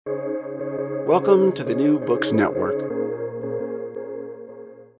Welcome to the New Books Network.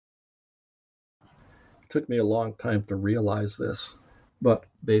 It took me a long time to realize this, but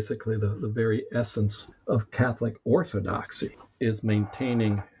basically the very essence of Catholic orthodoxy is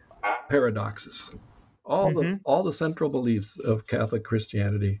maintaining paradoxes. All the central beliefs of Catholic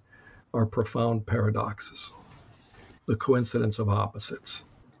Christianity are profound paradoxes, the coincidence of opposites.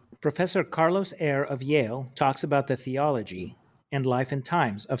 Professor Carlos Eyre of Yale talks about the theology and life and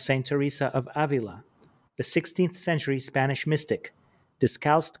times of Saint Teresa of Avila, the 16th century Spanish mystic,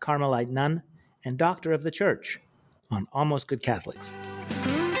 Discalced Carmelite nun, and doctor of the Church, on Almost Good Catholics.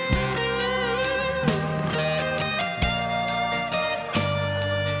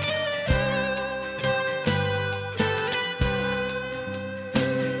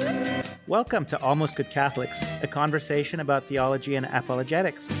 Welcome to Almost Good Catholics, a conversation about theology and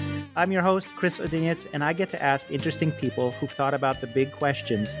apologetics. I'm your host, Chris Odinitz, and I get to ask interesting people who've thought about the big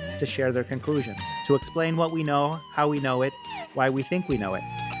questions to share their conclusions, to explain what we know, how we know it, why we think we know it.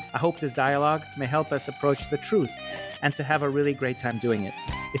 I hope this dialogue may help us approach the truth and to have a really great time doing it.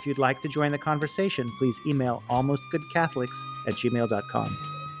 If you'd like to join the conversation, please email almostgoodcatholics@gmail.com.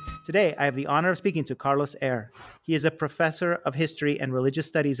 Today, I have the honor of speaking to Carlos Eyre. He is a professor of history and religious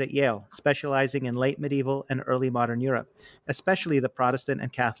studies at Yale, specializing in late medieval and early modern Europe, especially the Protestant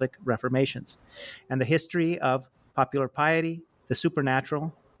and Catholic Reformations, and the history of popular piety, the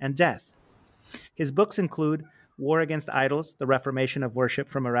supernatural, and death. His books include War Against Idols, The Reformation of Worship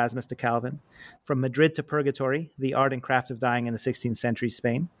from Erasmus to Calvin, From Madrid to Purgatory, The Art and Craft of Dying in the 16th Century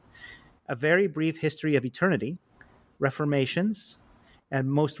Spain, A Very Brief History of Eternity, Reformations, and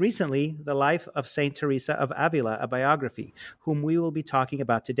most recently, The Life of Saint Teresa of Avila, a biography, whom we will be talking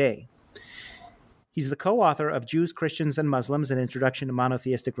about today. He's the co-author of Jews, Christians, and Muslims, An Introduction to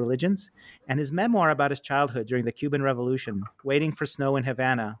Monotheistic Religions, and his memoir about his childhood during the Cuban Revolution, Waiting for Snow in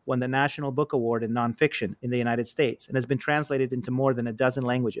Havana, won the National Book Award in Nonfiction in the United States and has been translated into more than a dozen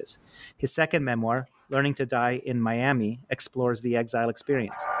languages. His second memoir, Learning to Die in Miami, explores the exile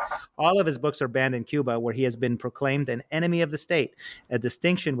experience. All of his books are banned in Cuba, where he has been proclaimed an enemy of the state, a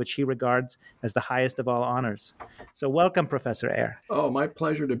distinction which he regards as the highest of all honors. So welcome, Professor Eyre. Oh, my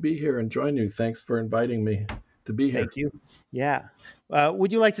pleasure to be here and join you. Thanks for inviting me to be here. Thank you. Yeah.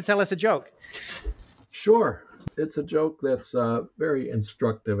 Would you like to tell us a joke? Sure. It's a joke that's very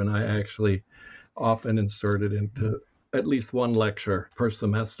instructive, and I actually often insert it into at least one lecture per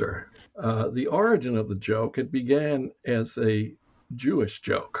semester. The origin of the joke, it began as a Jewish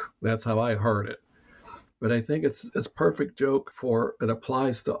joke. That's how I heard it. But I think it's a perfect joke it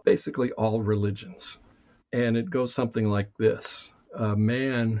applies to basically all religions. And it goes something like this. A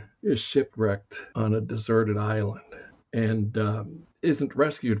man is shipwrecked on a deserted island and isn't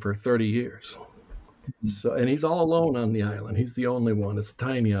rescued for 30 years. And he's all alone on the island. He's the only one. It's a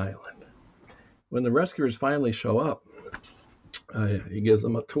tiny island. When the rescuers finally show up, he gives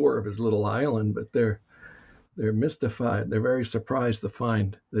them a tour of his little island, but they're mystified. They're very surprised to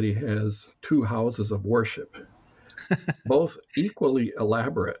find that he has two houses of worship, both equally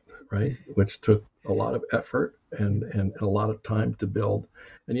elaborate, right? Which took a lot of effort and a lot of time to build.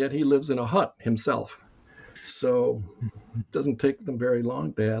 And yet he lives in a hut himself. So it doesn't take them very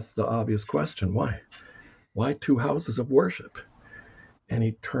long to ask the obvious question, why? Why two houses of worship? And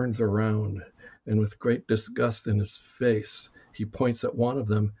he turns around, and with great disgust in his face, he points at one of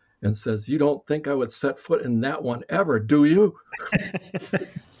them and says, "You don't think I would set foot in that one ever, do you?"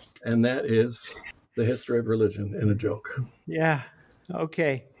 And that is the history of religion in a joke. Yeah.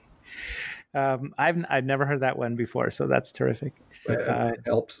 Okay. I've never heard that one before, so that's terrific. It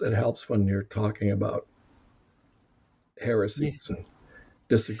helps when you're talking about heresies and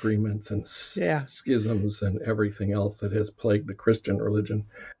disagreements and schisms and everything else that has plagued the Christian religion,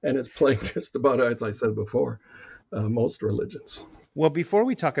 and it's plagued just about, as I said before, most religions. Well, before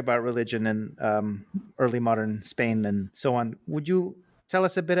we talk about religion and early modern Spain and so on, would you tell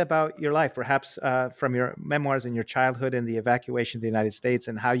us a bit about your life, perhaps from your memoirs and your childhood and the evacuation of the United States,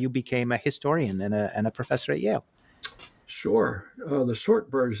 and how you became a historian and a professor at Yale? Sure. The short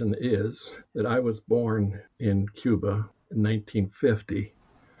version is that I was born in Cuba in 1950.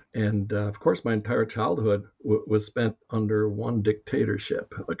 And of course, my entire childhood was spent under one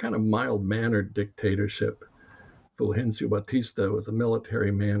dictatorship, a kind of mild-mannered dictatorship. Fulgencio Batista was a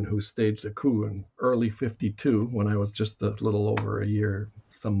military man who staged a coup in early 52 when I was just a little over a year,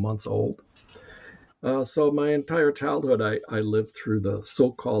 some months old. So my entire childhood, I lived through the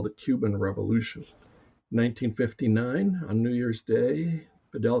so-called Cuban Revolution. 1959, on New Year's Day,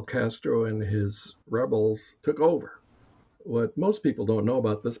 Fidel Castro and his rebels took over. What most people don't know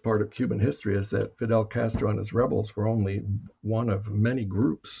about this part of Cuban history is that Fidel Castro and his rebels were only one of many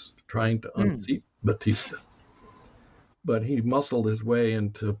groups trying to unseat Batista. But he muscled his way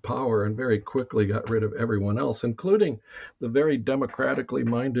into power and very quickly got rid of everyone else, including the very democratically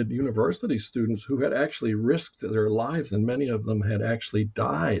minded university students who had actually risked their lives, and many of them had actually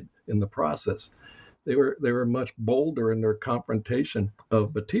died in the process. They were much bolder in their confrontation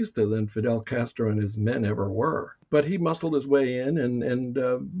of Batista than Fidel Castro and his men ever were. But he muscled his way in, and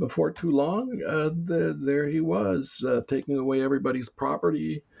before too long, there he was, taking away everybody's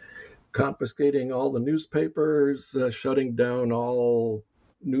property, confiscating all the newspapers, shutting down all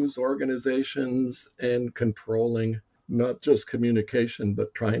news organizations, and controlling not just communication,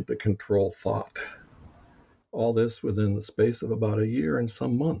 but trying to control thought. All this within the space of about a year and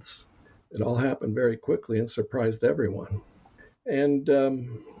some months. It all happened very quickly and surprised everyone. And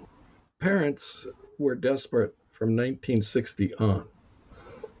parents were desperate from 1960 on.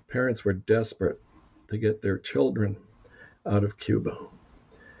 Parents were desperate to get their children out of Cuba,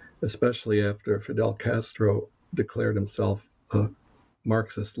 especially after Fidel Castro declared himself a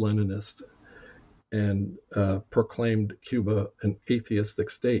Marxist-Leninist and proclaimed Cuba an atheistic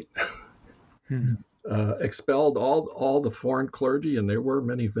state. Expelled all the foreign clergy, and there were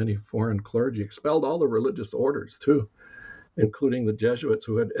many foreign clergy, expelled all the religious orders too, including the Jesuits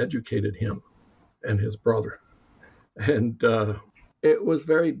who had educated him and his brother. And it was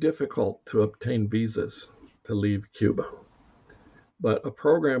very difficult to obtain visas to leave Cuba. But a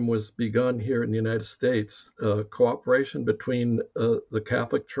program was begun here in the United States, cooperation between the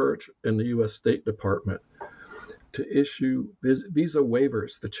Catholic Church and the U.S. State Department to issue visa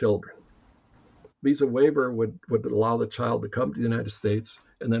waivers to children. Visa waiver would allow the child to come to the United States,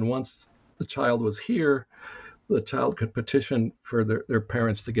 and then once the child was here, the child could petition for their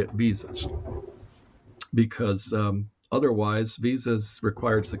parents to get visas. Because otherwise, visas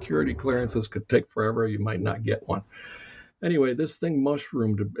required security clearances, could take forever, you might not get one. Anyway, this thing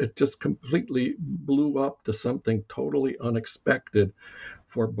mushroomed. It just completely blew up to something totally unexpected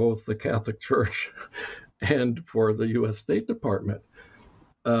for both the Catholic Church and for the U.S. State Department.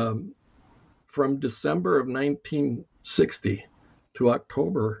 From December of 1960 to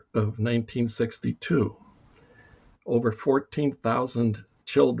October of 1962, over 14,000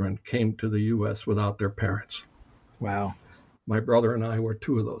 children came to the U.S. without their parents. Wow. My brother and I were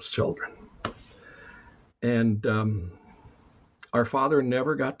two of those children. And our father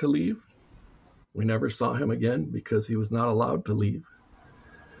never got to leave. We never saw him again because he was not allowed to leave.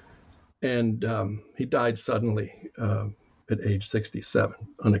 And he died suddenly at age 67,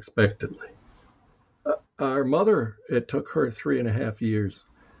 unexpectedly. Our mother, it took her 3.5 years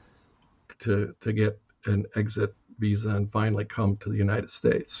to get an exit visa and finally come to the United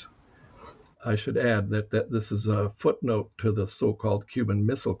States. I should add that this is a footnote to the so-called Cuban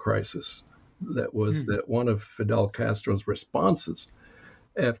Missile Crisis. That was that one of Fidel Castro's responses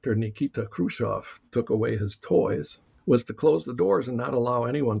after Nikita Khrushchev took away his toys was to close the doors and not allow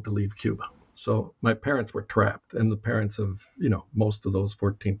anyone to leave Cuba. So my parents were trapped, and the parents of, most of those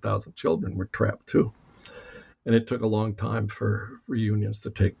 14,000 children were trapped too. And it took a long time for reunions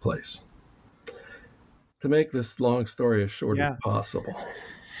to take place. To make this long story as short as possible,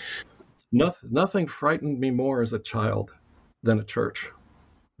 nothing frightened me more as a child than a church,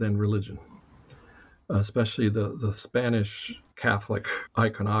 than religion. Especially the Spanish Catholic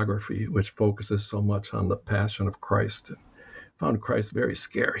iconography, which focuses so much on the Passion of Christ. I found Christ very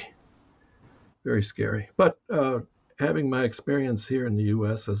scary, very scary. But having my experience here in the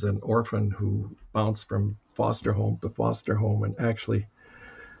U.S. as an orphan who bounced from foster home to foster home and actually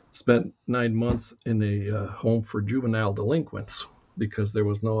spent 9 months in a home for juvenile delinquents because there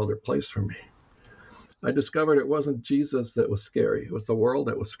was no other place for me, I discovered it wasn't Jesus that was scary. It was the world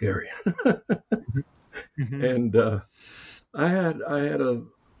that was scary. And I had a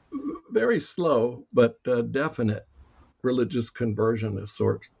very slow but definite religious conversion of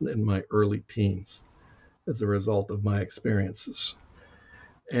sorts in my early teens as a result of my experiences.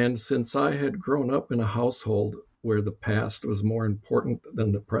 And since I had grown up in a household where the past was more important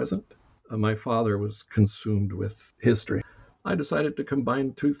than the present, my father was consumed with history. I decided to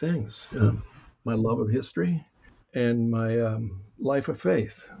combine two things, my love of history and my life of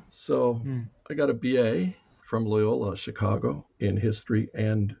faith. So I got a BA from Loyola Chicago in history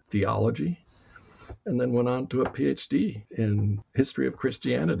and theology, and then went on to a PhD in history of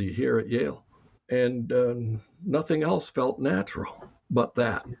Christianity here at Yale. And nothing else felt natural but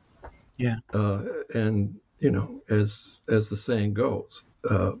that. Yeah. And, as the saying goes,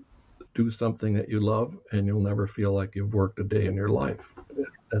 do something that you love and you'll never feel like you've worked a day in your life.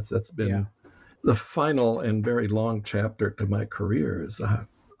 That's been the final and very long chapter to my career is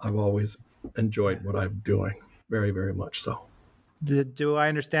I've always enjoyed what I'm doing, very, very much so. Do I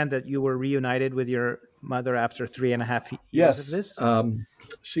understand that you were reunited with your mother after 3.5 years Yes, of this?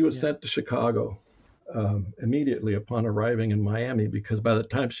 she was sent to Chicago immediately upon arriving in Miami, because by the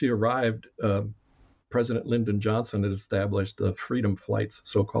time she arrived, President Lyndon Johnson had established the freedom flights,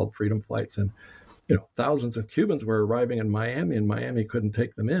 so-called freedom flights, and thousands of Cubans were arriving in Miami, and Miami couldn't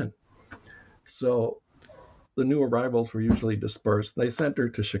take them in. So the new arrivals were usually dispersed. They sent her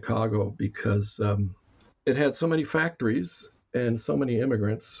to Chicago because it had so many factories and so many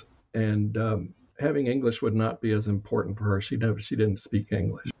immigrants, and having English would not be as important for her. She didn't speak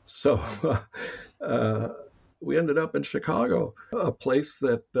English. So we ended up in Chicago, a place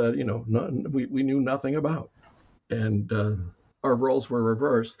that we knew nothing about. And our roles were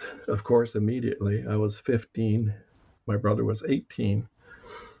reversed, of course, immediately. I was 15. My brother was 18.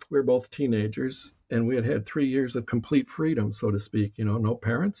 We were both teenagers, and we had 3 years of complete freedom, so to speak, no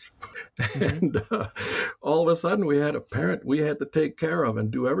parents. And all of a sudden we had a parent we had to take care of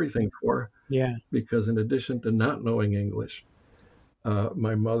and do everything for. Yeah. Because in addition to not knowing English,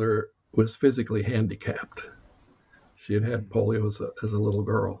 my mother was physically handicapped. She had had polio as a little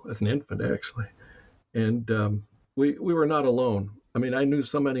girl, as an infant, actually. And we were not alone. I mean, I knew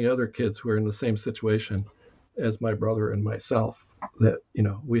so many other kids who were in the same situation as my brother and myself, that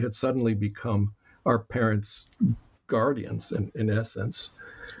we had suddenly become our parents' guardians in essence.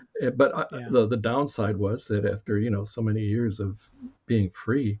 But the downside was that after so many years of being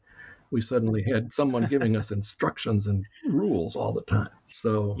free, we suddenly had someone giving us instructions and rules all the time.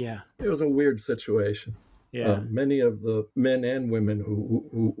 So it was a weird situation. Many of the men and women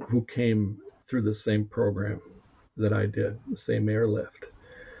who came through the same program that I did, the same airlift,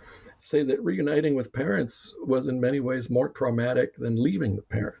 say that reuniting with parents was in many ways more traumatic than leaving the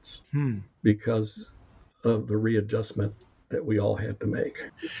parents because of the readjustment that we all had to make.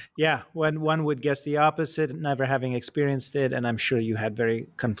 Yeah, when one would guess the opposite, never having experienced it, and I'm sure you had very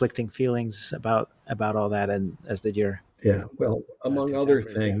conflicting feelings about all that, and as did your well, among other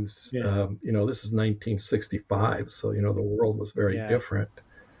things, this is 1965, so the world was very different.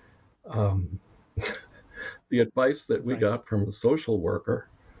 The advice that we got from a social worker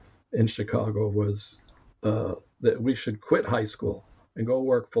in Chicago was that we should quit high school and go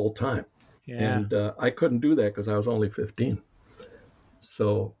work full time. And I couldn't do that because I was only 15.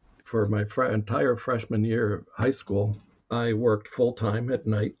 So for my entire freshman year of high school, I worked full time at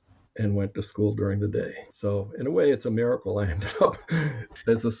night and went to school during the day. So in a way, it's a miracle I ended up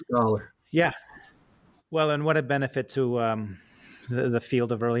as a scholar. Yeah. Well, and what a benefit to the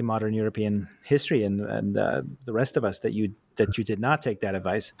field of early modern European history and the rest of us that you did not take that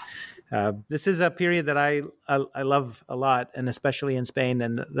advice. This is a period that I love a lot, and especially in Spain,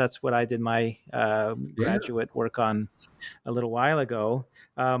 and that's what I did my graduate work on a little while ago.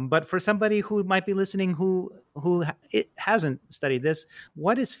 But for somebody who might be listening who hasn't studied this,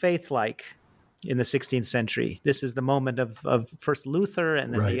 what is faith like in the 16th century? This is the moment of first Luther,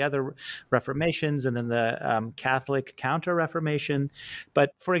 and then the other Reformations, and then the Catholic Counter-Reformation.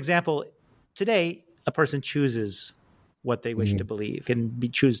 But for example, today a person chooses what they wish to believe,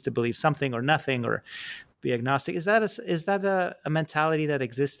 choose to believe something or nothing, or be agnostic. Is that a mentality that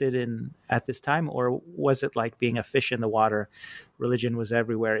existed at this time, or was it like being a fish in the water? Religion was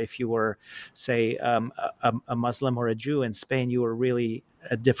everywhere. If you were, say, a Muslim or a Jew in Spain, you were really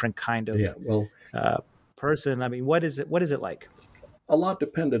a different kind of person. I mean, what is it like? A lot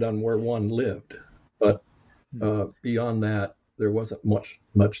depended on where one lived, but beyond that, there wasn't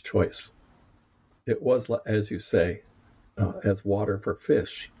much choice. It was, as you say, as water for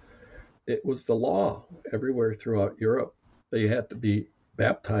fish. It was the law everywhere throughout Europe. They had to be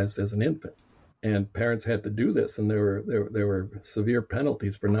baptized as an infant, and parents had to do this, and there were severe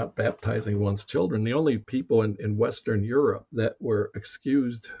penalties for not baptizing one's children. The only people in Western Europe that were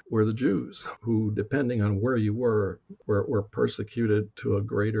excused were the Jews, who, depending on where you were persecuted to a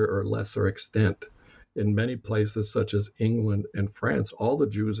greater or lesser extent. In many places, such as England and France, all the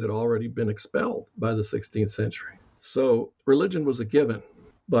Jews had already been expelled by the 16th century. So religion was a given,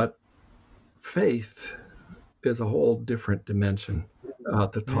 but faith is a whole different dimension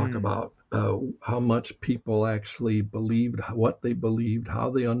to talk about. How much people actually believed, what they believed,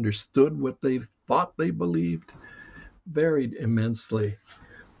 how they understood what they thought they believed, varied immensely.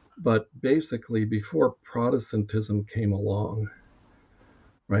 But basically, before Protestantism came along,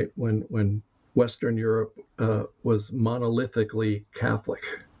 right, when Western Europe was monolithically Catholic,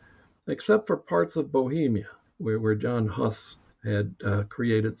 except for parts of Bohemia, where John Huss had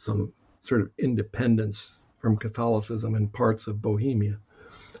created some sort of independence from Catholicism in parts of Bohemia.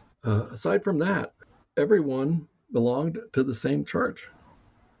 Aside from that, everyone belonged to the same church.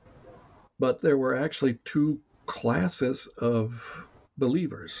 But there were actually two classes of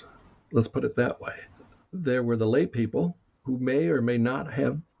believers. Let's put it that way. There were the lay people who may or may not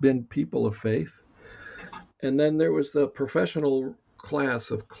have been people of faith. And then there was the professional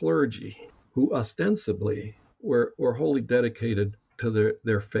class of clergy who ostensibly were wholly dedicated to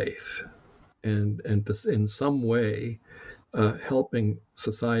their faith and to, in some way, helping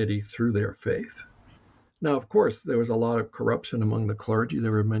society through their faith. Now, of course, there was a lot of corruption among the clergy.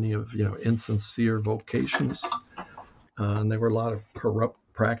 There were many of insincere vocations, and there were a lot of corrupt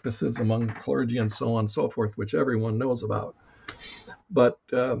practices among the clergy and so on and so forth, which everyone knows about. But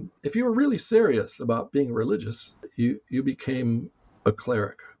if you were really serious about being religious, you became a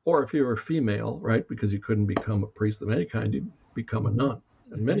cleric. Or if you were female, right, because you couldn't become a priest of any kind, you'd become a nun.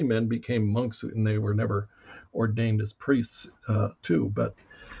 And many men became monks, and they were never ordained as priests too. But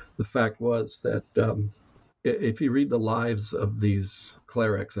the fact was that if you read the lives of these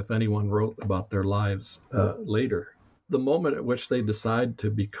clerics, if anyone wrote about their lives later, the moment at which they decide to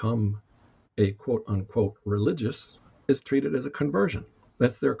become a quote unquote religious is treated as a conversion.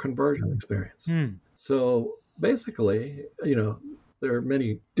 That's their conversion experience. So basically, there are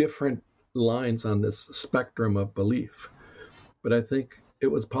many different lines on this spectrum of belief. But I think it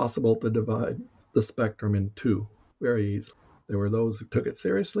was possible to divide the spectrum in two very easily. There were those who took it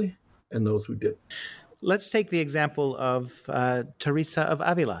seriously and those who didn't. Let's take the example of Teresa of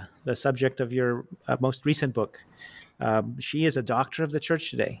Avila, the subject of your most recent book. She is a doctor of the church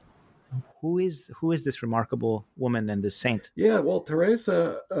today. Who is this remarkable woman and this saint? Yeah, well,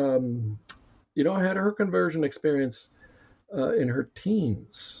 Teresa, had her conversion experience in her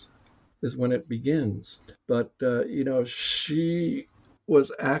teens is when it begins. But, she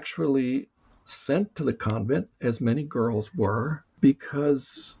was actually sent to the convent, as many girls were,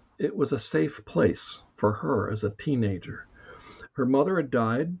 because it was a safe place for her as a teenager. Her mother had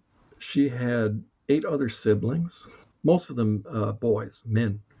died. She had 8 other siblings, most of them boys,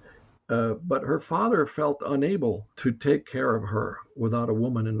 men. But her father felt unable to take care of her without a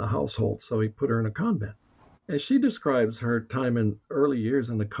woman in the household, so he put her in a convent. And she describes her time in early years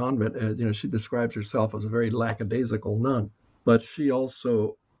in the convent as, she describes herself as a very lackadaisical nun. But she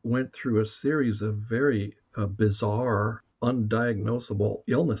also went through a series of very bizarre, undiagnosable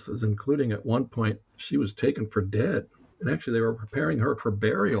illnesses, including at one point she was taken for dead. And actually they were preparing her for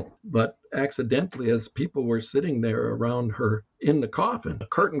burial. But accidentally, as people were sitting there around her in the coffin, a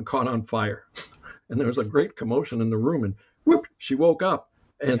curtain caught on fire. And there was a great commotion in the room. And whoop, she woke up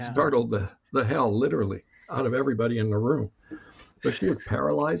and startled the hell, literally, out of everybody in the room. But she was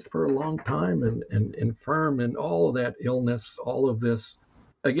paralyzed for a long time and infirm, and all of that illness, all of this,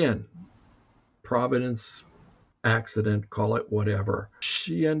 again, providence, accident, call it whatever.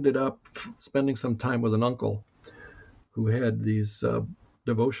 She ended up spending some time with an uncle who had these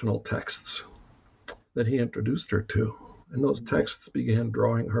devotional texts that he introduced her to. And those texts began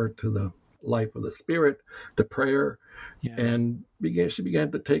drawing her to the life of the Spirit, to prayer, and she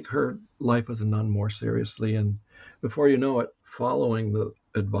began to take her life as a nun more seriously. And before you know it, following the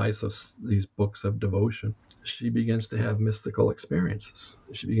advice of these books of devotion, she begins to have mystical experiences.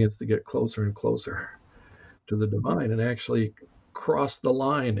 She begins to get closer and closer to the divine and actually cross the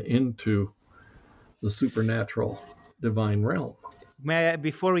line into the supernatural divine realm.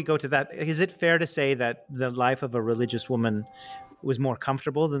 Before we go to that, is it fair to say that the life of a religious woman was more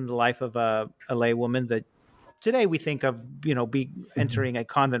comfortable than the life of a lay woman? That today we think of, entering a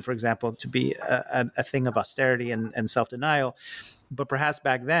convent, for example, to be a thing of austerity and self-denial. But perhaps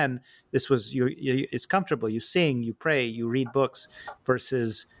back then, this was it's comfortable. You sing, you pray, you read books,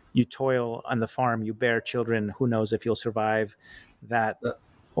 versus you toil on the farm, you bear children. Who knows if you'll survive that,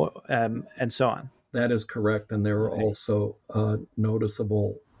 and so on. That is correct. And there were also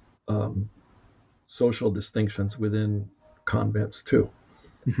noticeable social distinctions within convents too.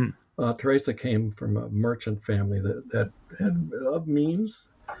 Teresa came from a merchant family that had of means.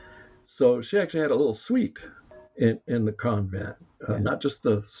 So she actually had a little suite in the convent, not just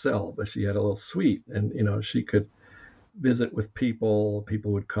the cell, but she had a little suite. And, she could visit with people.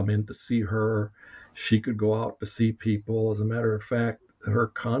 People would come in to see her. She could go out to see people. As a matter of fact, her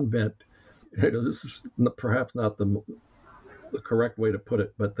convent, this is perhaps not the correct way to put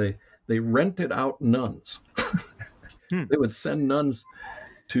it, but they rented out nuns. They would send nuns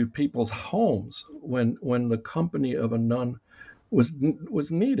to people's homes when the company of a nun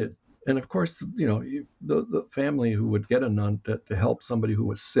was needed. And of course, the family who would get a nun to help somebody who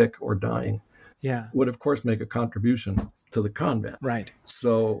was sick or dying would of course make a contribution to the convent. Right.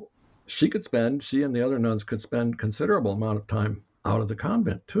 So she and the other nuns could spend considerable amount of time out of the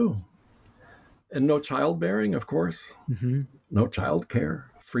convent too. And no childbearing, of course, no child care,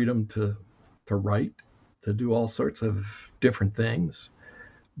 freedom to write, to do all sorts of different things.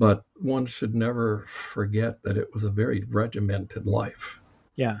 But one should never forget that it was a very regimented life.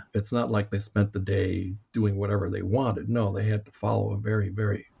 Yeah. It's not like they spent the day doing whatever they wanted. No, they had to follow a very,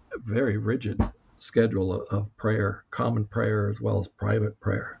 very, very rigid schedule of prayer, common prayer as well as private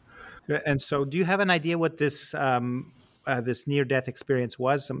prayer. And so, do you have an idea what this this near-death experience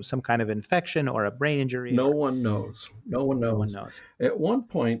was? Some kind of infection or a brain injury? No one knows. No one knows. No one knows. At one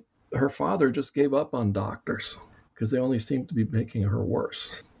point, her father just gave up on doctors because they only seemed to be making her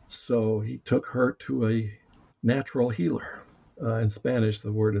worse. So he took her to a natural healer. In Spanish,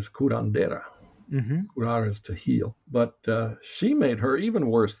 the word is curandera. Curar is to heal. But she made her even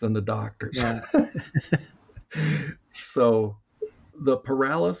worse than the doctors. Yeah. So the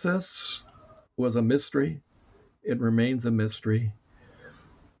paralysis was a mystery. It remains a mystery.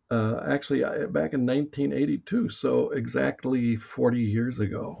 Actually, back in 1982, so exactly 40 years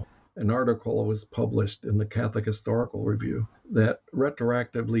ago, an article was published in the Catholic Historical Review that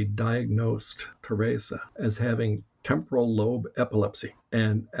retroactively diagnosed Teresa as having temporal lobe epilepsy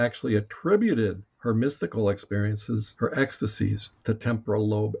and actually attributed her mystical experiences, her ecstasies, to temporal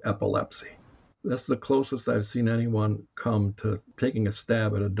lobe epilepsy. That's the closest I've seen anyone come to taking a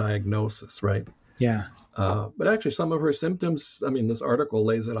stab at a diagnosis, right? Yeah. But actually, some of her symptoms, I mean, this article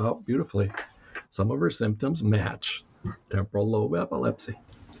lays it out beautifully. Some of her symptoms match temporal lobe epilepsy.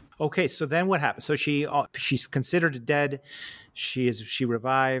 Okay, so then what happens? So she's considered dead. She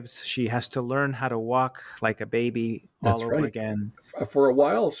revives. She has to learn how to walk like a baby all over again. For a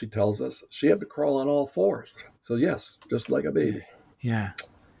while, she tells us, she had to crawl on all fours. So yes, just like a baby. Yeah.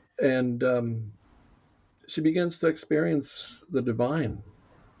 And she begins to experience the divine.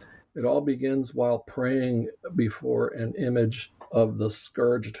 It all begins while praying before an image of the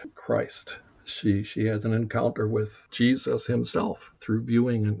scourged Christ. She has an encounter with Jesus himself through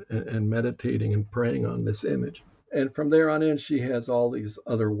viewing and meditating and praying on this image. And from there on in, she has all these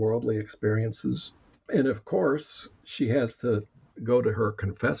otherworldly experiences. And of course, she has to go to her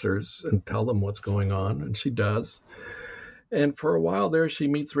confessors and tell them what's going on, and she does. And for a while there, she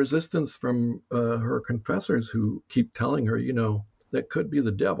meets resistance from her confessors who keep telling her, that could be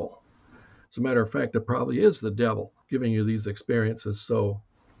the devil. As a matter of fact, it probably is the devil giving you these experiences. So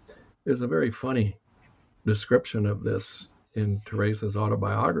there's a very funny description of this in Teresa's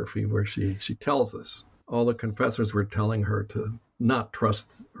autobiography where she tells us all the confessors were telling her to not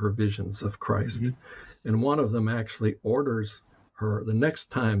trust her visions of Christ. And one of them actually orders her, the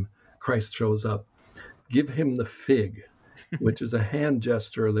next time Christ shows up, give him the fig, which is a hand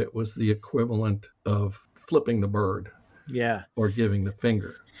gesture that was the equivalent of flipping the bird. Yeah. Or giving the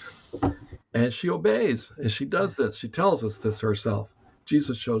finger. And she obeys, and she does this. She tells us this herself.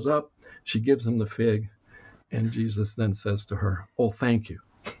 Jesus shows up, she gives him the fig, and Jesus then says to her, "Oh, thank you.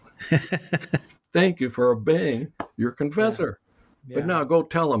 Thank you for obeying your confessor. Yeah. But now go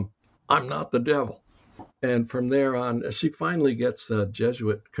tell him, I'm not the devil." And from there on, she finally gets a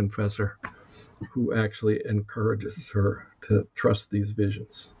Jesuit confessor who actually encourages her to trust these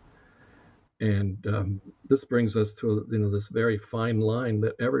visions. And this brings us to this very fine line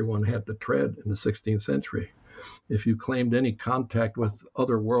that everyone had to tread in the 16th century. If you claimed any contact with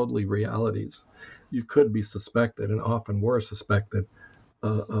otherworldly realities, you could be suspected, and often were suspected,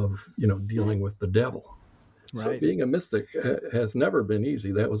 of dealing with the devil. Right. So being a mystic has never been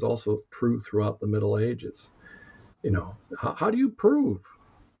easy. That was also true throughout the Middle Ages. How do you prove?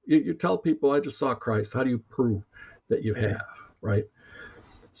 You tell people, I just saw Christ. How do you prove that you have, right?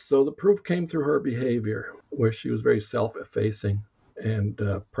 So the proof came through her behavior, where she was very self-effacing and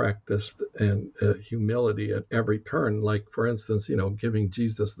practiced and humility at every turn. Like, for instance, giving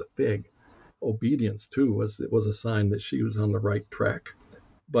Jesus the fig. Obedience, too, was a sign that she was on the right track.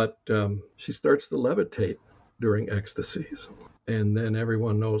 But she starts to levitate during ecstasies. And then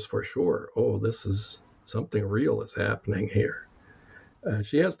everyone knows for sure, this is something real is happening here.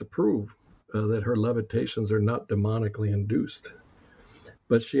 She has to prove that her levitations are not demonically induced.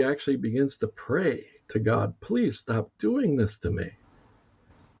 But she actually begins to pray to God, please stop doing this to me.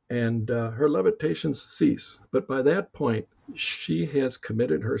 And her levitations cease. But by that point, she has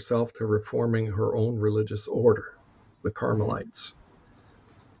committed herself to reforming her own religious order, the Carmelites,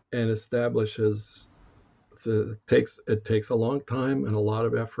 and establishes, it takes a long time and a lot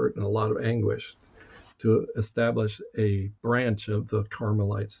of effort and a lot of anguish to establish a branch of the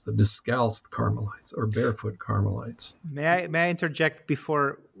Carmelites, the Descalced Carmelites or Barefoot Carmelites. May I interject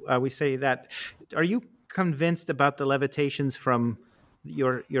before we say that? Are you convinced about the levitations from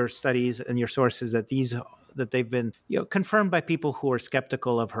your studies and your sources that they've been confirmed by people who are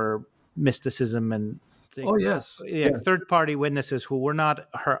skeptical of her mysticism and Oh, yes. Yes. third party witnesses who were not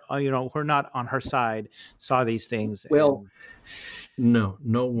her, who are not on her side, saw these things. Well,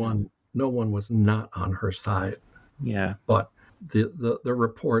 no one was not on her side. Yeah. But the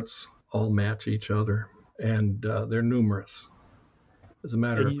reports all match each other, and they're numerous. As a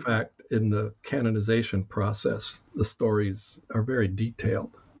matter of fact, in the canonization process, the stories are very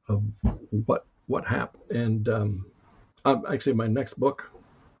detailed of what happened. And actually, my next book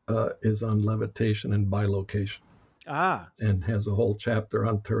is on levitation and bilocation. And has a whole chapter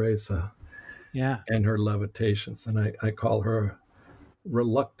on Teresa and her levitations. And I call her a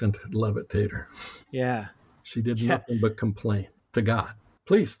reluctant levitator. Yeah. She did nothing but complain to God.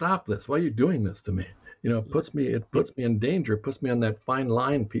 Please stop this. Why are you doing this to me? It puts me in danger. It puts me on that fine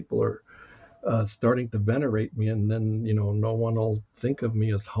line. People are starting to venerate me, and then no one will think of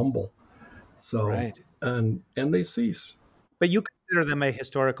me as humble. So right. and they cease. But you consider them a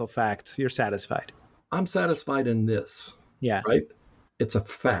historical fact. You're satisfied. I'm satisfied in this. Yeah. Right? It's a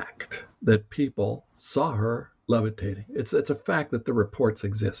fact that people saw her levitating. It's a fact that the reports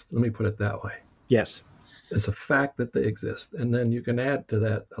exist. Let me put it that way. Yes. It's a fact that they exist. And then you can add to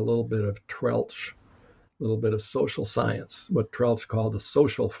that a little bit of Troeltsch, a little bit of social science, what Troeltsch called a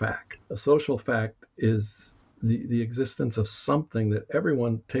social fact. A social fact is the existence of something that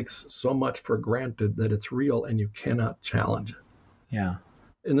everyone takes so much for granted that it's real and you cannot challenge it. Yeah.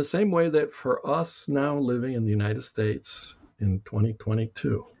 In the same way that for us now living in the United States in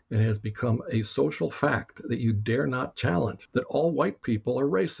 2022, it has become a social fact that you dare not challenge, that all white people are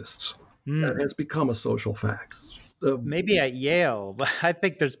racists. That has become a social fact. Maybe at Yale, but I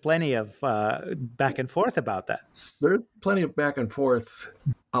think there's plenty of back and forth about that. There's plenty of back and forth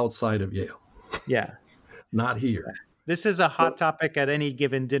outside of Yale. Yeah. Not here. This is a hot topic at any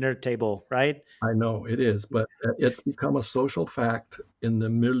given dinner table, right? I know it is, but it's become a social fact in the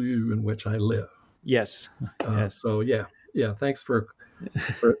milieu in which I live. Yes. Yes. So yeah. Thanks for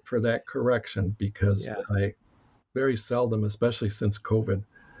that correction, because I very seldom, especially since COVID,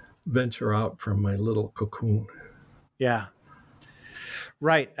 venture out from my little cocoon. Yeah.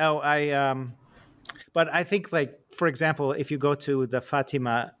 Right. But I think, like, for example, if you go to the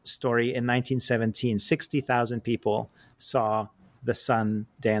Fatima story in 1917, 60,000 people saw the sun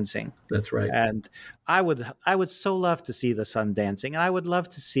dancing. That's right. And I would so love to see the sun dancing, and I would love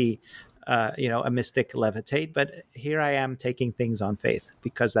to see a mystic levitate, but here I am taking things on faith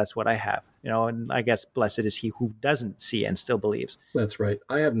because that's what I have, and I guess blessed is he who doesn't see and still believes. That's right.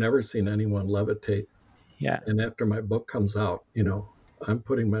 I have never seen anyone levitate. Yeah. And after my book comes out, I'm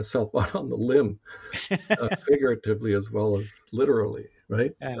putting myself out on the limb, figuratively as well as literally,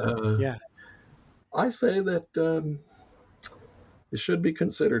 right? I say that it should be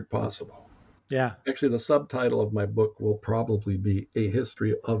considered possible. Yeah. Actually, the subtitle of my book will probably be A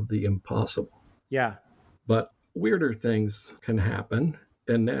History of the Impossible. Yeah. But weirder things can happen,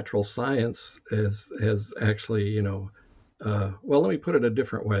 and natural science has actually, well, let me put it a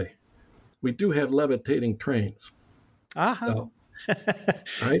different way. We do have levitating trains. So,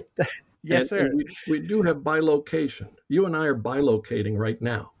 right? Yes, sir. And we do have bilocation. You and I are bilocating right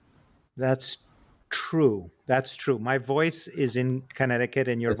now. That's true. That's true. My voice is in Connecticut,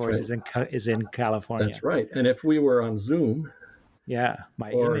 and your voice is in California. That's right. And if we were on Zoom,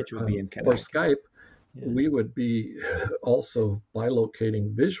 my image would be in Connecticut. Or Skype, we would be also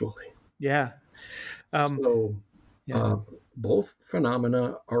bilocating visually. Yeah. Both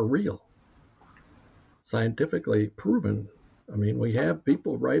phenomena are real, scientifically proven. I mean, we have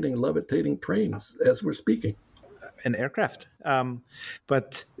people riding levitating trains as we're speaking. An aircraft.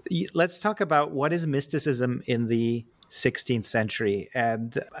 But let's talk about what is mysticism in the 16th century.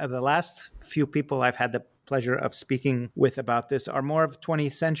 And the last few people I've had the pleasure of speaking with about this are more of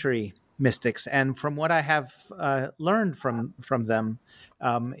 20th century mystics. And from what I have learned from them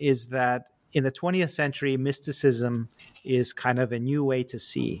is that in the 20th century, mysticism is kind of a new way to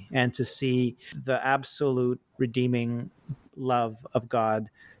see, and to see the absolute redeeming love of God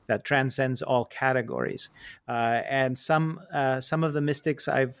that transcends all categories. And some of the mystics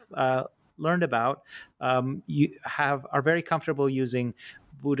I've learned about are very comfortable using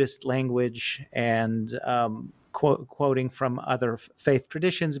Buddhist language and quoting from other faith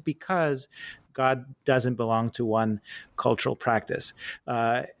traditions because God doesn't belong to one cultural practice.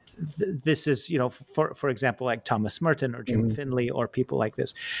 This is, for example, like Thomas Merton or Jim Finley or people like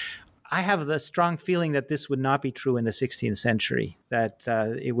this. I have the strong feeling that this would not be true in the 16th century, that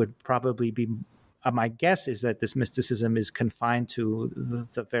it would probably be, my guess is that this mysticism is confined to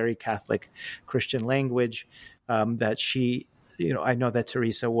the very Catholic Christian language, that she I know that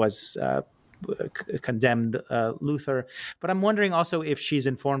Teresa was condemned Luther, but I'm wondering also if she's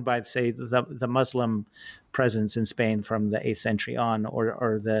informed by, say, the Muslim presence in Spain from the 8th century on,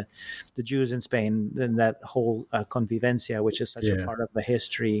 or the Jews in Spain, and that whole convivencia, which is such a part of the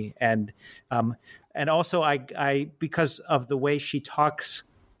history, and also I because of the way she talks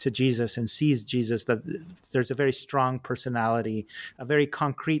to Jesus and sees Jesus, that there's a very strong personality, a very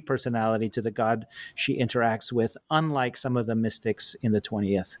concrete personality to the God she interacts with, unlike some of the mystics in the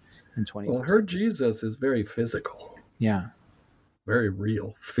 20th and 21st. Well, her Jesus is very physical. Yeah. Very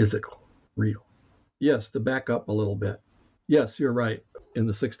real, physical, real. Yes, to back up a little bit. Yes, you're right. In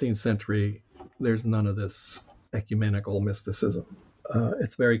the 16th century, there's none of this ecumenical mysticism.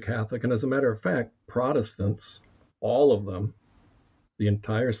 It's very Catholic. And as a matter of fact, Protestants, all of them, the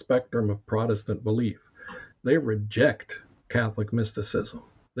entire spectrum of Protestant belief, they reject Catholic mysticism.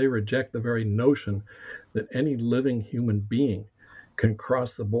 They reject the very notion that any living human being can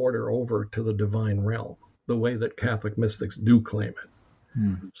cross the border over to the divine realm, the way that Catholic mystics do claim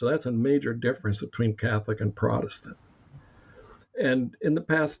it. So that's a major difference between Catholic and Protestant. And in the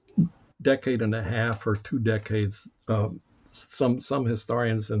past decade and a half or 2 decades, some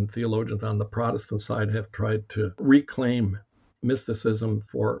historians and theologians on the Protestant side have tried to reclaim mysticism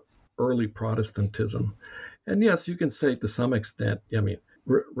for early Protestantism. And yes, you can say to some extent,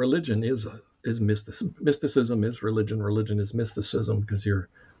 religion is mysticism. Mysticism is religion. Religion is mysticism, because you're,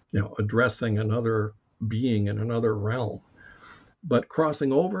 addressing another being in another realm. But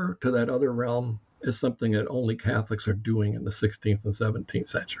crossing over to that other realm is something that only Catholics are doing in the 16th and 17th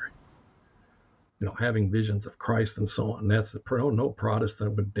century. Having visions of Christ and so on. That's no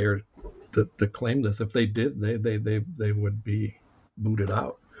Protestant would dare to claim this. If they did, they would be booted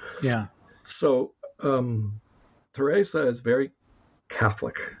out. Yeah. So Teresa is very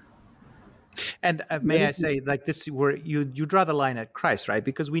Catholic. And may I say, like this, where you draw the line at Christ, right?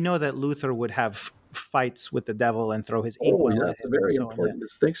 Because we know that Luther would have fights with the devil and throw his inkwell. That's a very important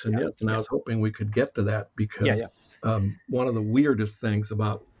distinction. Yes, and I was hoping we could get to that, because one of the weirdest things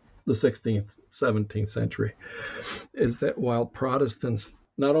about the 16th, 17th century is that while Protestants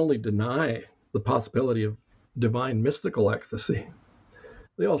not only deny the possibility of divine mystical ecstasy,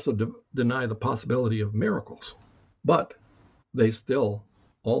 they also deny the possibility of miracles, but they still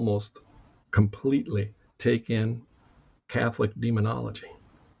almost completely take in Catholic demonology.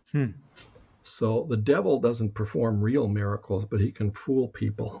 So the devil doesn't perform real miracles, but he can fool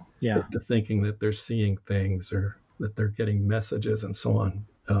people into thinking that they're seeing things, or that they're getting messages and so on,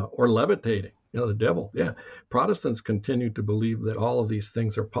 or levitating. The devil. Protestants continue to believe that all of these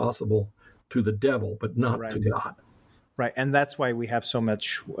things are possible to the devil, but not to God. Right, and that's why we have so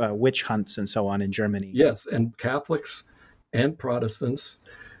much witch hunts and so on in Germany. Yes, and Catholics and Protestants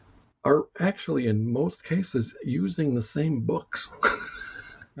are actually, in most cases, using the same books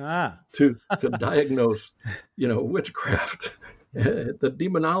to diagnose, witchcraft. The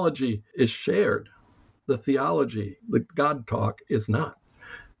demonology is shared. The theology, the God talk, is not.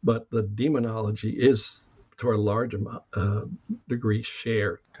 But the demonology is, to a large degree,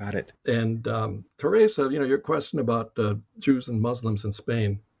 shared. Got it. And Teresa, your question about Jews and Muslims in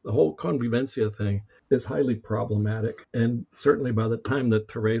Spain, the whole convivencia thing is highly problematic. And certainly by the time that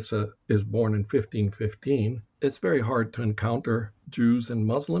Teresa is born in 1515, it's very hard to encounter Jews and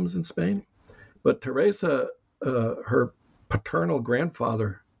Muslims in Spain. But Teresa, her paternal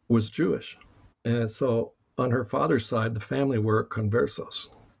grandfather was Jewish. And so on her father's side, the family were conversos.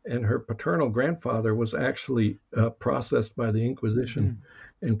 And her paternal grandfather was actually processed by the Inquisition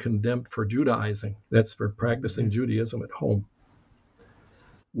and condemned for Judaizing. That's for practicing Judaism at home.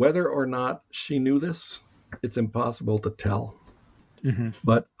 Whether or not she knew this, it's impossible to tell.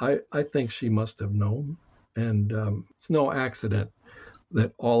 But I think she must have known. And it's no accident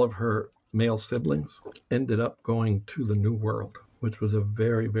that all of her male siblings ended up going to the New World, which was a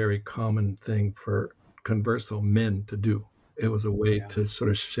very, very common thing for converso men to do. It was a way to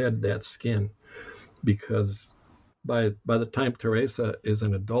sort of shed that skin, because by the time Teresa is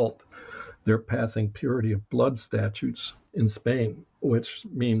an adult, they're passing purity of blood statutes in Spain, which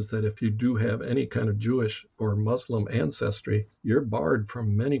means that if you do have any kind of Jewish or Muslim ancestry, you're barred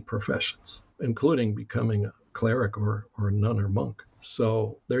from many professions, including becoming a cleric or a nun or monk.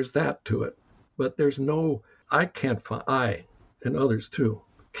 So there's that to it. But there's I and others too,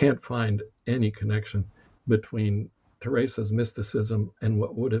 can't find any connection between Teresa's mysticism and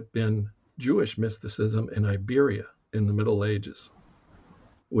what would have been Jewish mysticism in Iberia in the Middle Ages,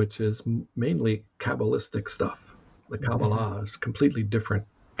 which is mainly Kabbalistic stuff. The Kabbalah is completely different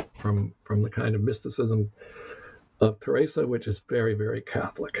from the kind of mysticism of Teresa, which is very, very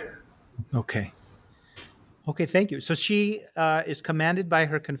Catholic. Okay. Okay, thank you. So she is commanded by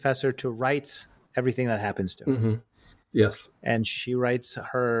her confessor to write everything that happens to her. Mm-hmm. Yes. And she writes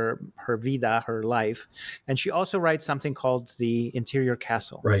her vida, her life, and she also writes something called the Interior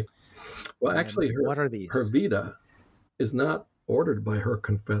Castle. Right. Well, And actually, what are these? her Vita is not ordered by her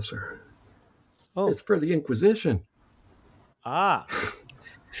confessor. Oh, It's for the Inquisition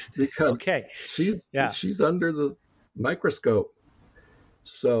because okay, she's under the microscope.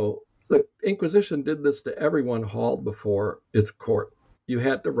 So the Inquisition did this to everyone hauled before its court. You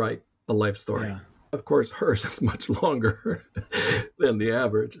had to write a life story. Yeah. Of course, hers is much longer than the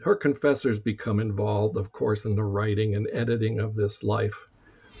average. Her confessors become involved, of course, in the writing and editing of this life.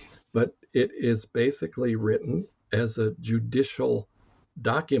 But it is basically written as a judicial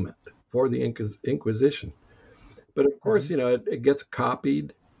document for the Inquisition. But of course, it gets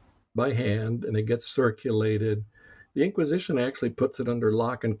copied by hand and it gets circulated. The Inquisition actually puts it under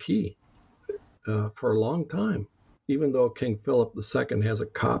lock and key for a long time, even though King Philip II has a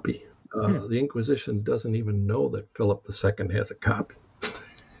copy. The Inquisition doesn't even know that Philip II has a copy.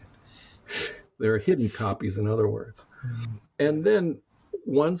 There are hidden copies, in other words. And then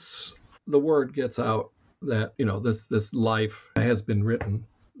once the word gets out that this life has been written,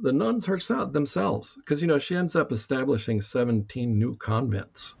 the nuns themselves, because she ends up establishing 17 new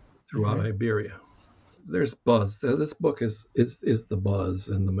convents throughout Iberia. There's buzz. This book is the buzz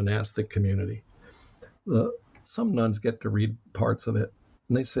in the monastic community. Some nuns get to read parts of it,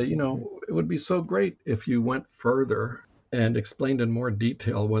 and they say, it would be so great if you went further and explained in more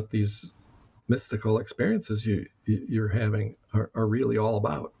detail what these mystical experiences you're having are really all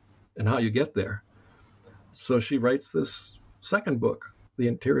about and how you get there. So she writes this second book, The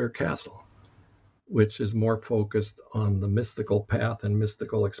Interior Castle, which is more focused on the mystical path and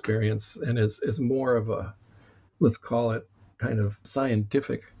mystical experience and is more of a, let's call it, kind of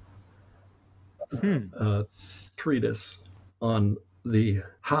scientific treatise on the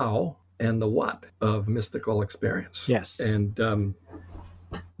how and the what of mystical experience. Yes. And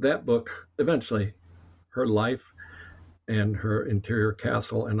that book, eventually, her life and her Interior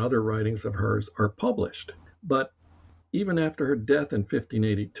Castle and other writings of hers are published. But even after her death in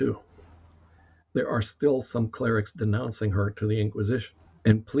 1582, there are still some clerics denouncing her to the Inquisition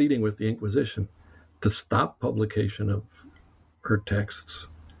and pleading with the Inquisition to stop publication of her texts.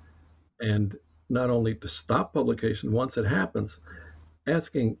 And not only to stop publication once it happens,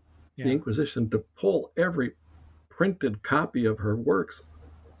 asking the Inquisition to pull every printed copy of her works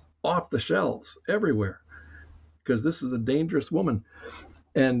off the shelves everywhere, because this is a dangerous woman.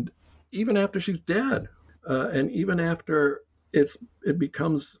 And even after she's dead, and even after it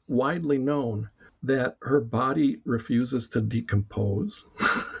becomes widely known that her body refuses to decompose,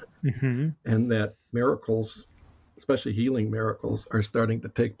 and that miracles, especially healing miracles, are starting to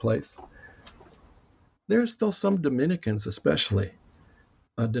take place, there's still some Dominicans especially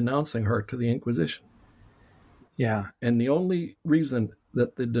denouncing her to the Inquisition. Yeah. And the only reason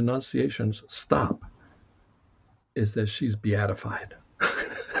that the denunciations stop is that she's beatified.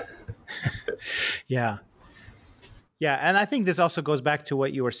 Yeah. Yeah, and I think this also goes back to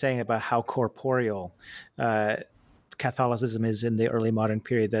what you were saying about how corporeal Catholicism is in the early modern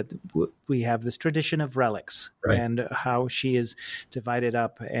period, that we have this tradition of relics, right, and how she is divided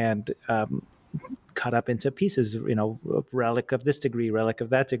up and cut up into pieces, relic of this degree, relic of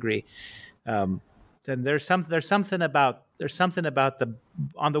that degree. Then there's something about the,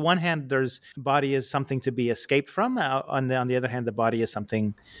 on the one hand, there's body is something to be escaped from. On the other hand, the body is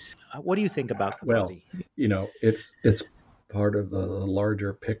something. What do you think about the body? It's part of the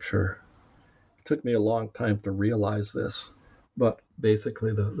larger picture. It took me a long time to realize this, but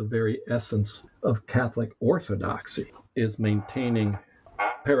basically the very essence of Catholic orthodoxy is maintaining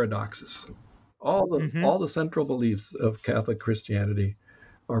paradoxes. All the central beliefs of Catholic Christianity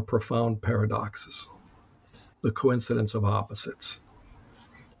are profound paradoxes, the coincidence of opposites.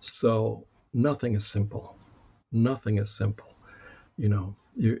 So nothing is simple. Nothing is simple.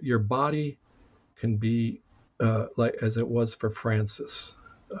 Your body can be like as it was for Francis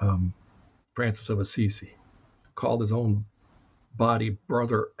of Assisi, called his own body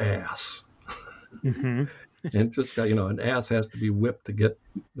brother ass. And just got, an ass has to be whipped to get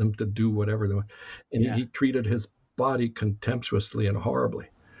them to do whatever they want. And he treated his body contemptuously and horribly.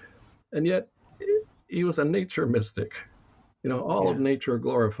 And yet he was a nature mystic. All of nature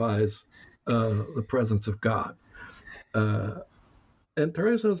glorifies the presence of God. And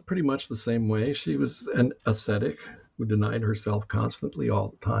Teresa was pretty much the same way. She was an ascetic who denied herself constantly all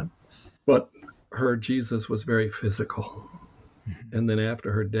the time. But her Jesus was very physical. And then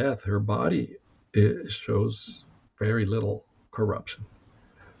after her death, her body shows very little corruption.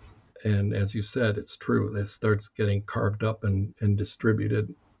 And as you said, it's true. It starts getting carved up and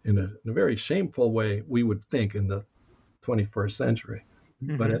distributed in a very shameful way, we would think, in the 21st century.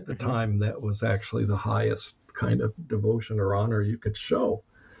 Mm-hmm, but at the time, that was actually the highest kind of devotion or honor you could show.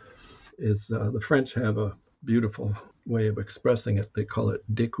 Is the French have a beautiful way of expressing it. They call it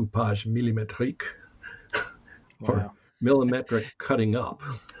découpage millimétrique, or Wow. millimetric cutting up.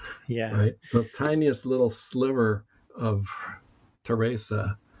 Yeah. Right? The tiniest little sliver of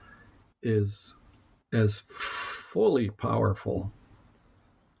Teresa is as fully powerful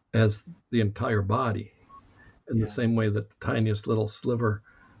as the entire body, in the same way that the tiniest little sliver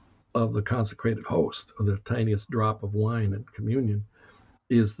of the consecrated host, or the tiniest drop of wine in communion,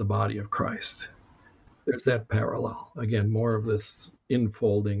 is the body of Christ. There's that parallel. Again, more of this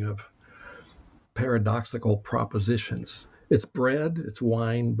infolding of paradoxical propositions. It's bread, it's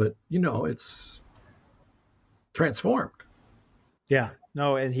wine, but it's transformed. Yeah.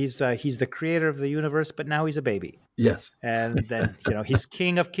 No, and he's the creator of the universe, but now he's a baby. Yes. And then, he's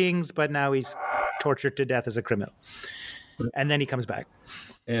king of kings, but now he's tortured to death as a criminal. And then he comes back.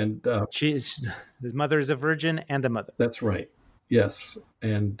 And his mother is a virgin and a mother. That's right. Yes.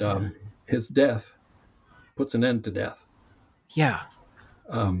 And his death puts an end to death. Yeah.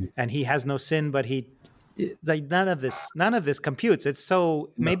 And he has no sin, but none of this computes. It's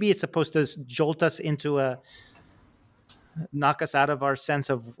so, maybe it's supposed to jolt us into knock us out of our sense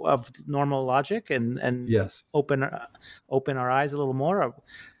of normal logic and yes, open our eyes a little more.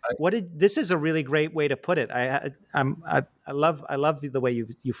 This is a really great way to put it. I love the way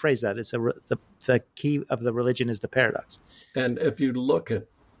you phrase that. It's the key of the religion is the paradox. And if you look at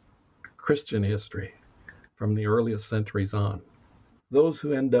Christian history from the earliest centuries on, those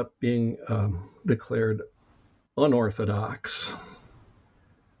who end up being declared unorthodox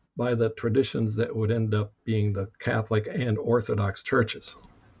by the traditions that would end up being the Catholic and Orthodox churches,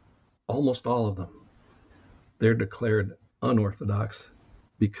 almost all of them, they're declared unorthodox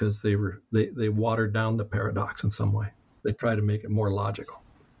because they watered down the paradox in some way. They try to make it more logical.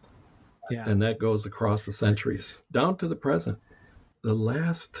 Yeah. And that goes across the centuries, down to the present. The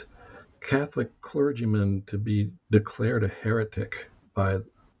last Catholic clergyman to be declared a heretic by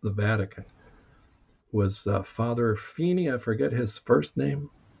the Vatican was Father Feeney. I forget his first name.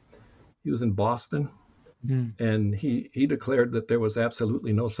 He was in Boston, and he declared that there was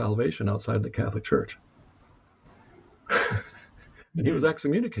absolutely no salvation outside the Catholic Church. And he was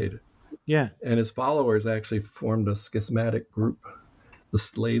excommunicated. Yeah. And his followers actually formed a schismatic group, the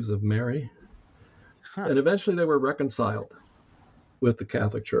Slaves of Mary. Huh. And eventually they were reconciled with the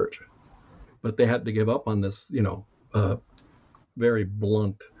Catholic Church. But they had to give up on this, very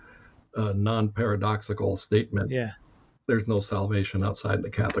blunt, non-paradoxical statement. Yeah. There's no salvation outside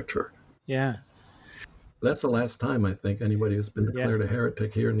the Catholic Church. Yeah. That's the last time I think anybody has been declared a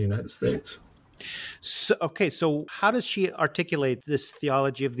heretic here in the United States. So how does she articulate this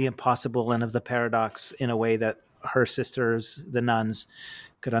theology of the impossible and of the paradox in a way that her sisters, the nuns,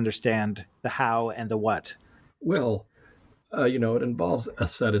 could understand the how and the what? Well, it involves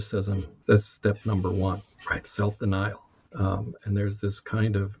asceticism. That's step number one, right? Self-denial. And there's this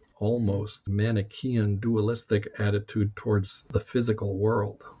kind of almost Manichaean dualistic attitude towards the physical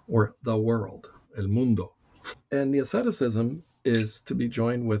world, or the world, el mundo. And the asceticism is to be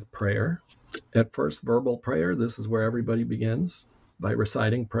joined with prayer. At first, verbal prayer. This is where everybody begins, by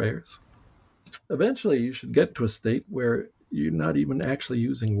reciting prayers. Eventually, you should get to a state where you're not even actually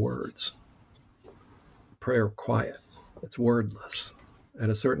using words. Prayer quiet. It's wordless. At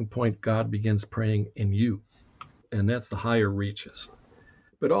a certain point, God begins praying in you. And that's the higher reaches.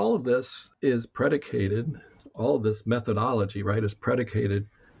 But all of this is predicated, all of this methodology, right, is predicated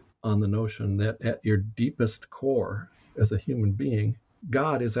on the notion that at your deepest core as a human being,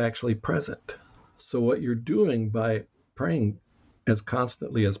 God is actually present. So what you're doing by praying as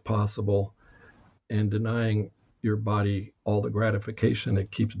constantly as possible and denying your body all the gratification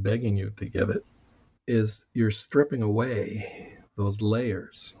it keeps begging you to give it is you're stripping away those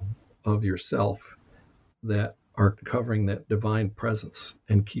layers of yourself that are covering that divine presence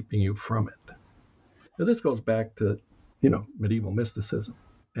and keeping you from it. Now, this goes back to, medieval mysticism,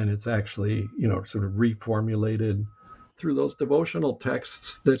 and it's actually, sort of reformulated through those devotional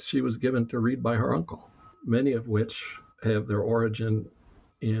texts that she was given to read by her uncle, many of which have their origin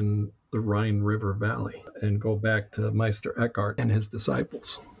in the Rhine River Valley and go back to Meister Eckhart and his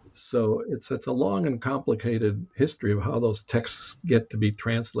disciples. So it's a long and complicated history of how those texts get to be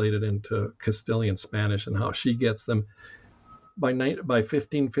translated into Castilian Spanish and how she gets them. By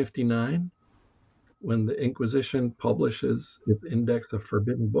 1559, when the Inquisition publishes its Index of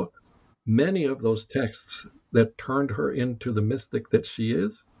Forbidden Books, many of those texts that turned her into the mystic that she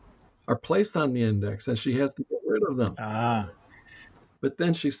is are placed on the index, and she has to get rid of them. But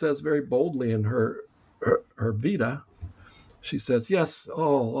then she says very boldly in her Vita, she says, yes,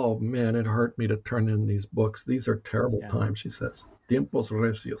 oh man, it hurt me to turn in these books. These are terrible times, she says. Tiempos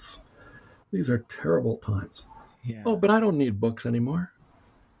recios. These are terrible times. Yeah. Oh, but I don't need books anymore.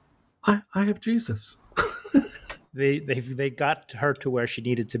 I have Jesus. They got her to where she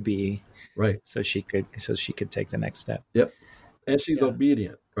needed to be, right? So she could take the next step. Yep, and she's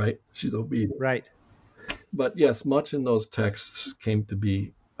obedient, right? She's obedient, right? But yes, much in those texts came to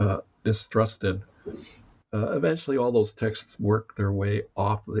be distrusted. Eventually, all those texts work their way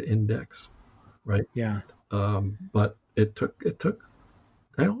off the index, right? Yeah. But it took.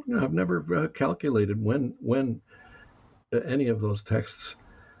 I don't know. I've never calculated when any of those texts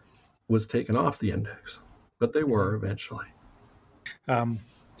was taken off the index, but they were eventually. I'm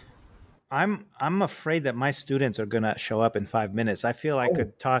afraid that my students are going to show up in 5 minutes. I feel I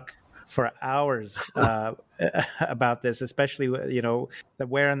could talk for hours about this, especially the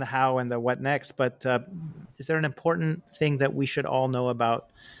where and the how and the what next. But is there an important thing that we should all know about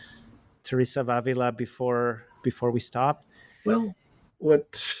Teresa of Avila before we stop? Well,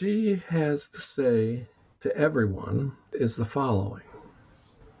 what she has to say to everyone is the following: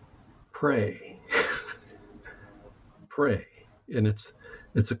 pray. Pray. And it's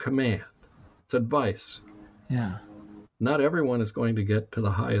a command. It's advice. Yeah. Not everyone is going to get to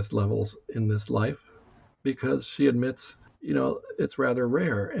the highest levels in this life, because she admits, it's rather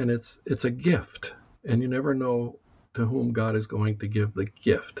rare, and it's a gift, and you never know to whom God is going to give the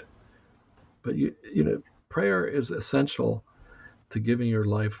gift. But prayer is essential to giving your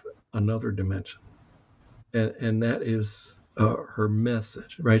life another dimension. And that is her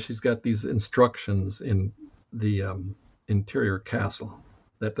message, right? She's got these instructions in the interior castle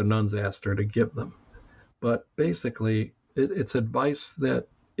that the nuns asked her to give them. But basically, it's advice that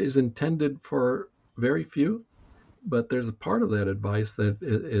is intended for very few, but there's a part of that advice that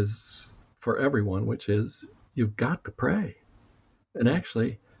is for everyone, which is you've got to pray. And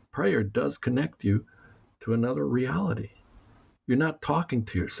actually, prayer does connect you to another reality. You're not talking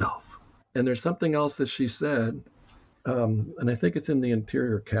to yourself. And there's something else that she said, and I think it's in the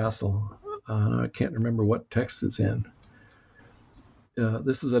interior castle. I can't remember what text it's in.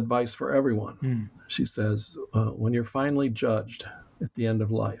 This is advice for everyone. She says, when you're finally judged at the end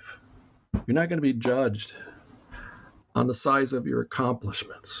of life, you're not going to be judged on the size of your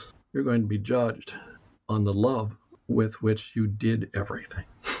accomplishments. You're going to be judged on the love with which you did everything,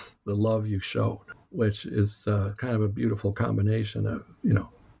 the love you showed, which is kind of a beautiful combination of,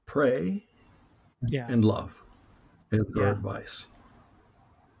 pray and love and her advice.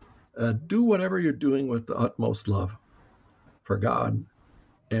 Do whatever you're doing with the utmost love for God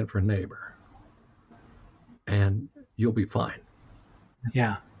and for neighbor, and you'll be fine.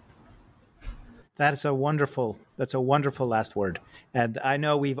 Yeah. That's a wonderful last word. And I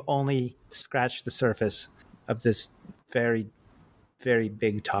know we've only scratched the surface of this very, very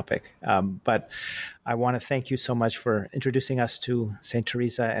big topic. But I want to thank you so much for introducing us to St.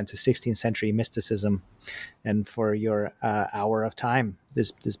 Teresa and to 16th century mysticism, and for your hour of time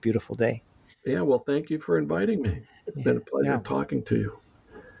this beautiful day. Yeah, well, thank you for inviting me. It's been a pleasure talking to you.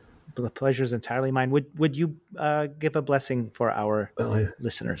 The pleasure is entirely mine. Would you give a blessing for our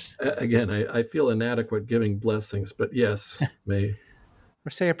listeners? Again, I feel inadequate giving blessings, but yes, may or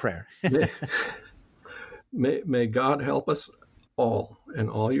say a prayer. may God help us all, and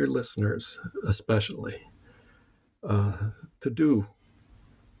all your listeners especially, to do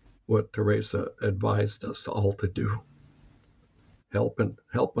what Teresa advised us all to do. Help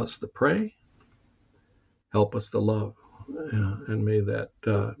us to pray. Help us to love. And may that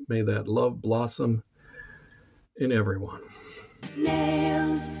love blossom in everyone.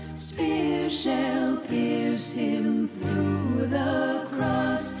 Nails, spear shall pierce him through the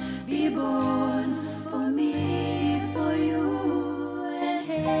cross. Be born for me, for you, and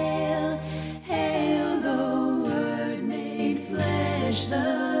hail, hail the Word made flesh,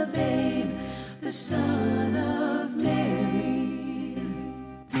 the babe, the Son of Mary.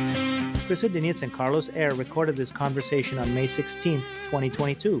 Chris Ordonez and Carlos Eyre recorded this conversation on May 16,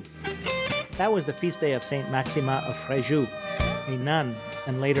 2022. That was the feast day of Saint Maxima of Fréjus, a nun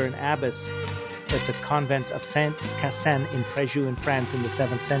and later an abbess at the convent of Saint Cassane in Fréjus in France in the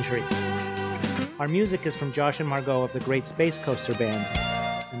 7th century. Our music is from Josh and Margot of the Great Space Coaster Band,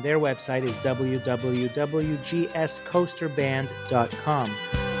 and their website is www.gscoasterband.com.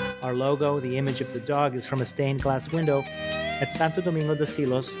 Our logo, the image of the dog, is from a stained glass window at Santo Domingo de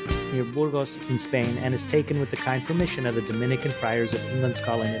Silos, near Burgos in Spain, and is taken with the kind permission of the Dominican Friars of England,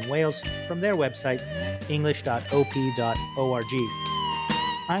 Scotland, and Wales from their website, english.op.org.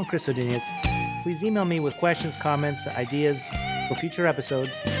 I'm Chris Odinius. Please email me with questions, comments, ideas for future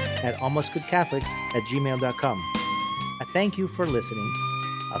episodes at almostgoodcatholics@gmail.com. I thank you for listening.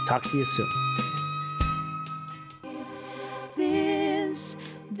 I'll talk to you soon.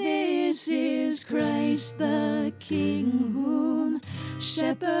 This is Christ the King, whom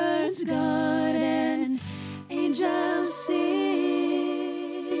shepherds guard and angels sing.